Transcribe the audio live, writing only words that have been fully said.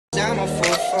I'm a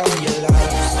fool for your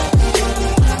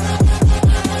love.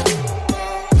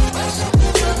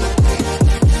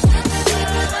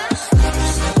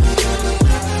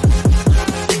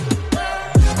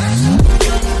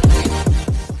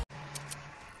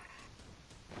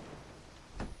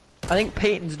 I think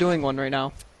Peyton's doing one right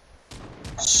now.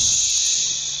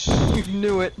 You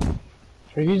knew it.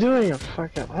 Are you doing a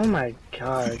fucking? Oh my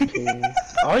god, dude.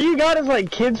 All you got is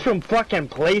like kids from fucking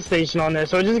PlayStation on there,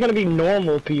 so it's just gonna be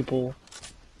normal people.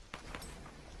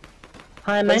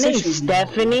 Hi, my name's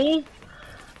Stephanie.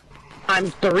 I'm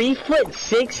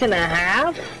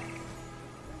 3'6½".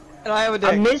 And I have a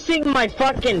dick. I'm missing my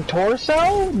fucking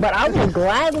torso, but I will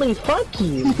gladly fuck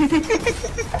you.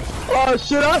 Oh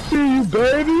shit, I see you,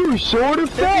 baby. You short as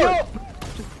fuck.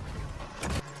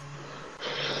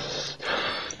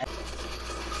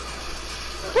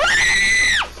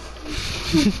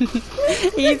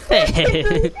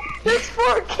 Ethan! There's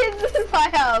 4 kids in my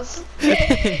house!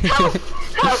 Help!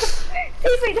 Help!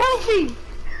 Ethan, help me!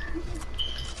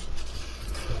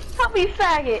 Help me,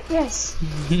 faggot! Yes!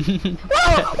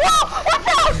 Whoa! Whoa! What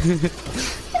the?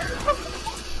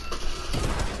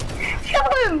 Kill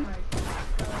him!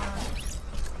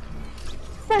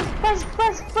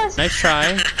 Plus. Nice try.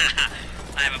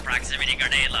 I have a proximity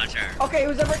grenade launcher. Okay,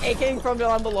 who's ever AKing from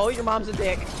down below, your mom's a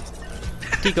dick.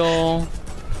 Deagle.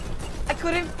 I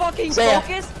couldn't fucking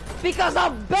focus because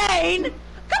of Bane!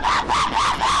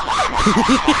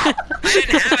 I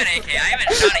didn't have an AK, I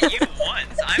haven't shot at you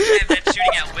once. I've been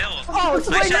shooting at Will. Oh, it's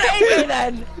my AK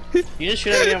then! You just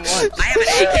shoot at me once. I have an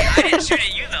AK, I didn't shoot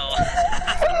at you though.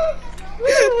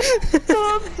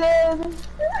 I'm dead.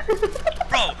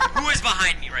 Bro, who is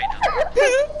behind me right now?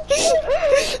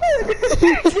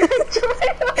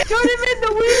 Don't even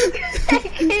the weak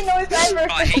AK noise ever.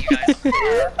 Bro, I hate you guys.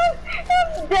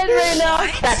 I'm dead right now.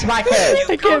 That's my You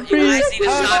guys need to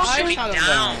stop shooting shot him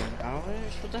down.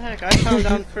 What the heck? I shot him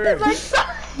down first.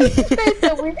 I'm so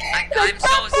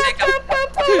sick of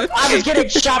I was getting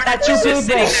shot by 2 just people.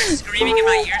 sitting there screaming in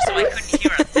my ear so I couldn't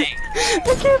hear a thing.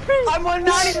 I'm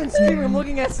not even screaming, I'm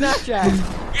looking at Snapchat.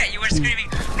 Yeah, you were screaming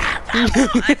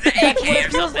like the AK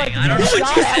or something. I don't know what you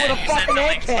said. You said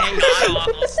something so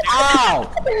god-awful stupid. Ow!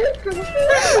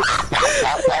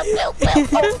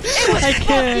 It was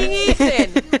fucking Ethan!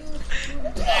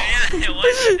 Yeah, it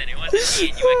was Ethan. It wasn't me.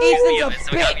 And you accused me of it, so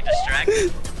it got me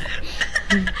distracted.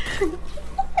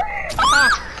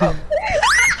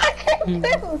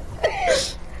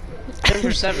 10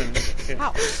 for 7. Okay.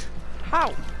 How?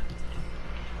 How?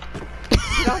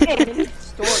 Okay,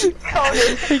 story.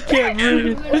 I can't breathe.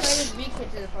 We invited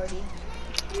Vika to the party.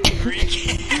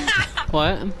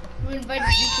 What? We invited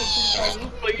Vika to the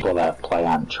party. People that play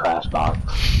on trash box.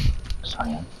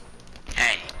 Science.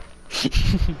 Hey.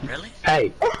 Really? Hey,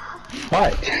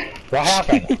 what? What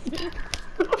happened?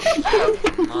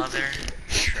 Mother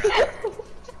trucker.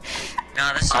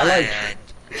 No, this is I like- I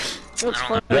don't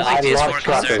know. Yeah, I Like PS4 love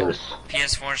because truckers.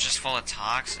 PS4 is just full of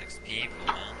toxic people,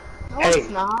 man. No, Hey. it's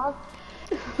not.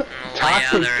 Well,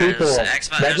 Toxic yeah, there people, is. that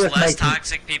There's just less make-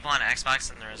 toxic people on Xbox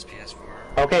than there is PS4.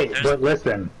 Okay, There's- but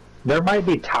listen, there might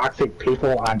be toxic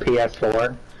people on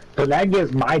PS4, but that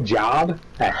gives my job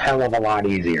a hell of a lot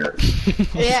easier.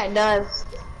 Yeah, it does.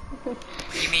 What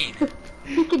do you mean?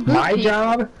 My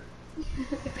job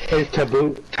is to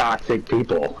boot toxic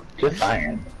people. Just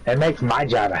saying. It makes my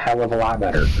job a hell of a lot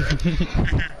better.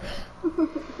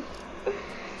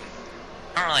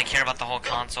 I don't really care about the whole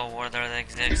console war. They're the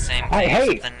exact same Hey, thing hey.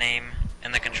 with the name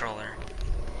and the controller.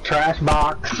 Trash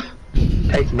box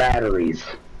takes batteries.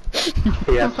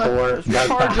 PS4 does not.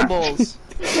 Chargeables.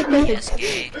 Yes,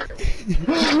 gay.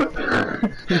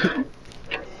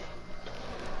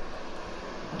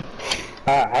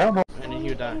 I don't know. And then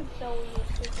you die.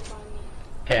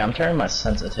 Hey, I'm turning my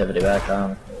sensitivity back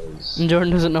on.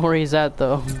 Jordan doesn't know where he's at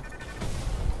though.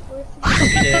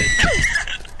 He did.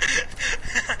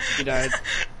 He died.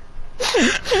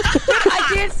 I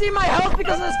can't see my health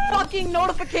because of this fucking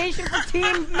notification for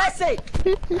team message!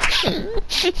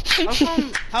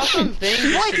 How come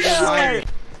things Wait, should die?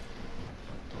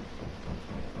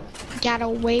 Got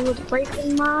away with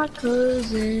breaking my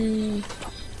cousin.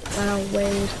 Got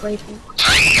away with breaking.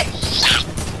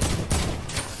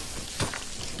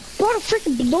 Bro,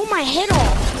 freaking blow my head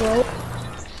off, bro.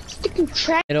 Sticking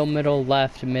track. Middle,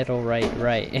 left, middle, right.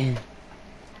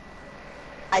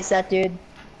 I said, dude.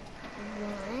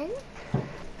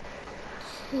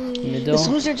 Middle, This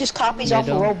loser just copies off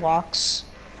of Middle. Roblox.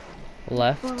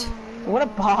 left, What a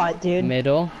bot, dude.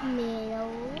 middle,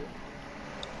 Middle.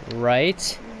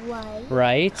 right.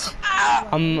 Right.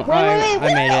 I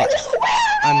made it.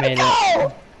 I made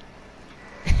it.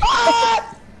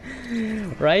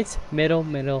 Right, middle,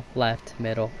 middle, left,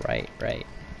 middle, right, right.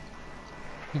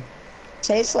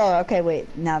 Say it slower. Okay, wait.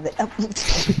 Now that.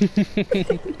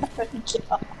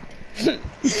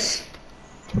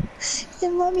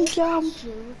 Then let me jump.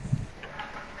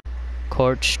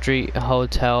 Court Street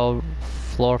Hotel,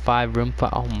 floor 5, room 5.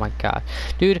 Oh my god,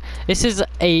 dude, this is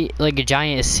a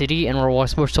giant city, and we're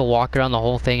supposed to walk around the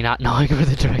whole thing, not knowing where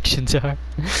the directions are.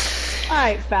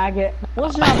 Alright, faggot.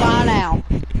 Listen up right now.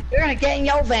 You're gonna get in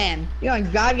your van. You're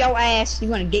gonna drive your ass. You're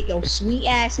gonna get your sweet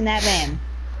ass in that van.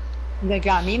 You're gonna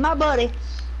drive me and my buddy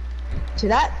to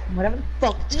that, whatever the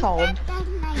fuck it's called.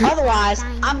 Otherwise,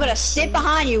 I'm gonna sit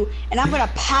behind you and I'm gonna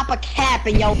pop a cap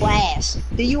in your ass.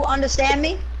 Do you understand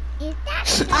me?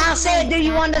 I said, do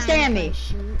you understand me?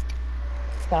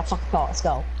 Got a fucking call. Let's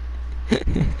go.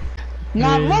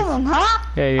 Not moving, huh?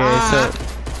 Yeah, so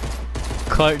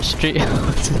Court Street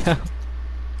Hotel.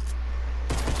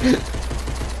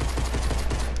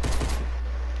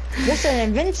 This an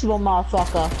invincible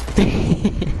motherfucker.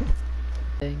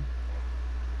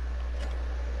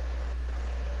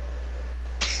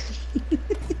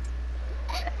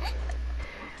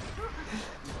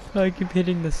 I keep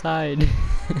hitting the side.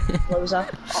 Loser.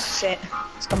 Oh shit.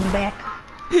 It's coming back.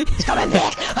 It's coming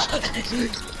back.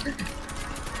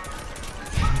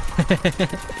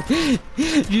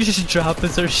 You just drop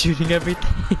and start shooting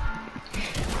everything.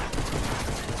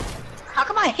 How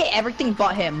come I hit everything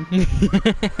but him?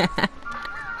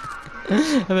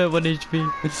 I'm at 1 HP.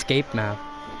 Escape map.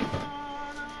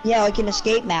 Yeah, like an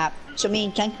escape map. So me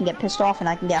and Ken can get pissed off and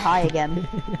I can get high again.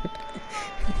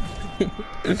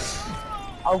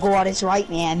 Oh god, it's right,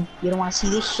 man. You don't want to see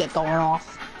this shit going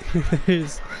off.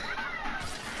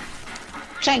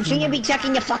 Shane, shouldn't you be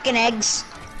checking your fucking eggs?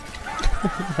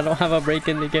 I don't have a break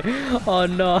in the game. Oh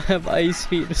no, I have ice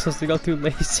feet. I'm supposed to go through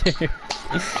laser.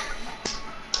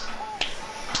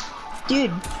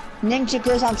 Dude, Ninja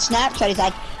goes on Snapchat, he's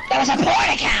like, there was a porn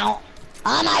account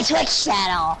on my Twitch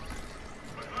channel.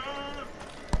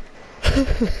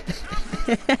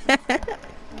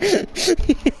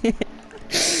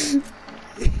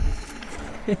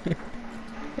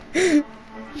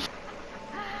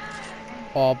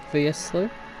 Obviously.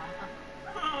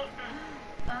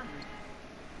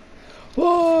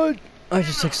 What? I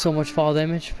just took so much fall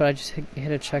damage, but I just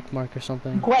hit a check mark or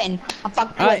something. Quitting. I'm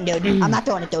fucking quitting, dude. I'm not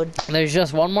doing it, dude. There's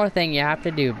just one more thing you have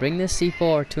to do. Bring this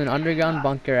C4 to an underground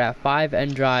bunker at 5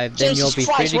 and drive, then Jesus you'll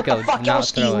be Christ, free to what go. the fuck Do not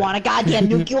else do throw you it. want? A goddamn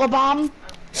nuclear bomb?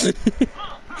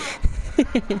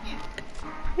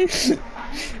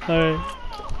 Alright.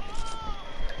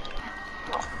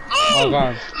 Oh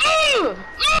god.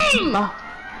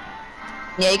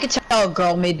 Yeah, you could tell a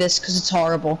girl made this because it's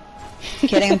horrible.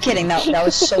 Kidding, I'm kidding. That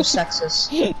was so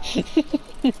sexist.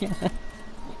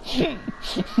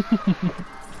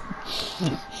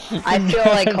 I feel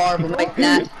like horrible like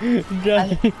that.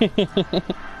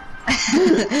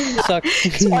 Suck.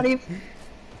 20.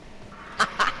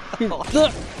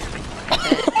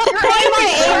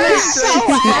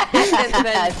 And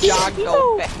then jog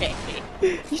away.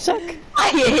 You suck. I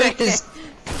hate this.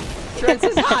 Trent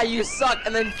says, "Hi, you suck,"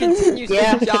 and then continues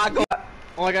to jog away.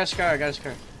 Oh, I got a scar, I got a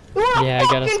scar. Yeah, I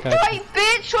got a fucking scar. fight,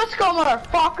 bitch! Let's go,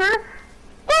 motherfucker!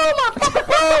 Boom, motherfucker,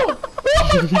 boom!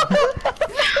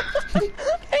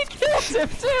 I killed him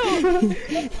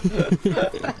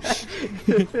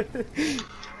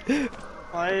too.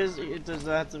 Why does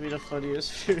that have to be the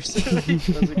funniest person he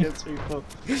does against people?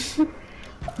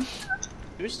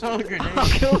 Who's throwing grenades? I'll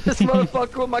kill this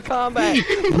motherfucker with my combat.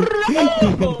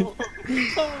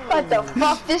 What the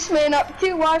fuck this man up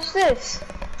to? Watch this.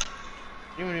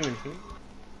 You weren't even here.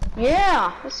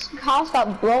 Yeah, this house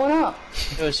got blown up.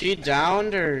 Yo, is he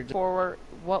downed or? Forward.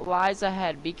 What lies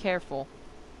ahead? Be careful.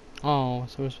 Oh,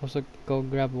 so we're supposed to go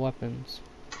grab weapons.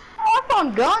 I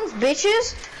found guns,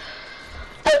 bitches.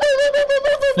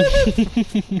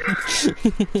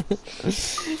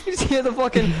 You just hear the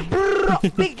fucking. Oh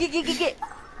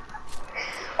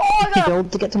my god.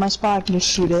 Build to get to my spot, I can just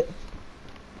shoot it.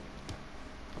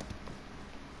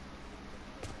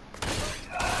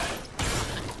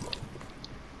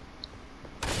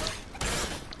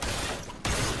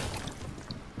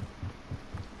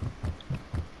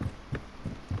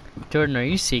 Jordan, are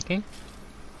you seeking?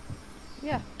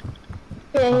 Yeah.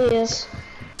 Yeah, he is.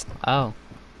 Oh.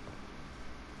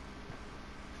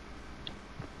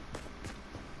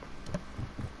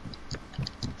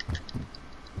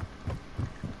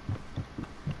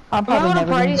 I'm I'm gonna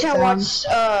never party get chat down. watch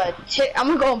I'm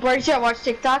gonna go on party chat watch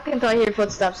TikTok until I hear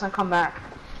footsteps and come back.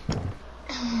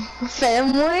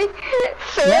 Family?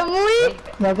 Family?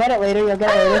 You'll get it later, you'll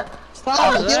get it later.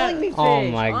 Stop killing me, Oh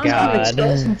Fish. my I'm god.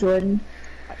 Explosive, Jordan.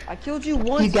 I killed you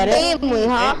once. You get it? Family,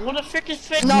 huh? What the frick is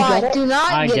fake? No, I do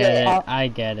not I get get it. it. I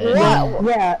get it. What?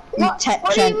 Yeah.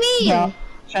 What do you mean? Yeah.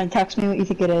 Try and text me what you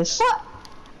think it is. What?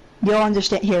 You'll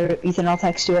understand. Here, Ethan, I'll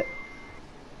text you it.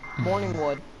 Morning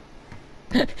wood.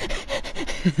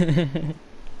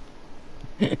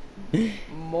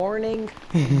 Morning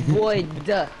wood.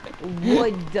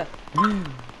 Wood.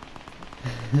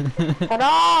 Shut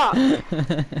up!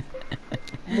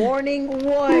 Morning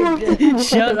wood.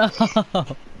 Shut up.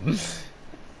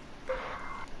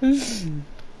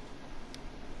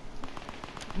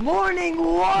 Morning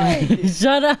wood.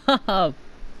 Shut up.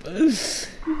 Why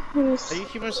you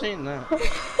keep on saying that?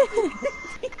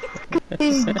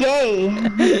 He's gay.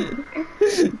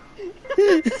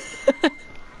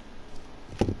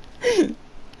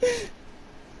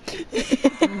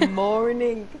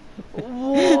 Morning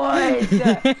wood.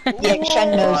 Yeah,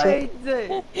 Shen knows it.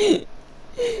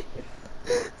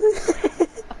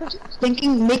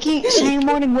 Saying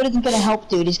morning wood isn't gonna help,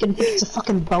 dude. He's gonna think it's a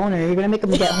fucking boner. You're gonna make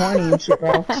him get horny and shit,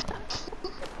 bro.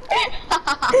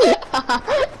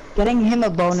 Getting him a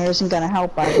boner isn't gonna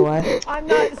help, by the way. I'm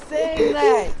not saying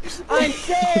that. I'm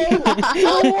saying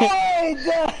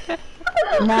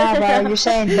wood. Nah, bro, you're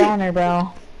saying boner,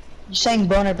 bro. You're saying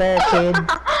boner barricade.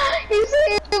 You're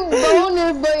saying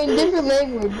boner, but in different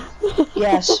language.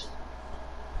 Yes.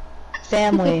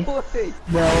 Family, Wood.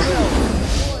 bro.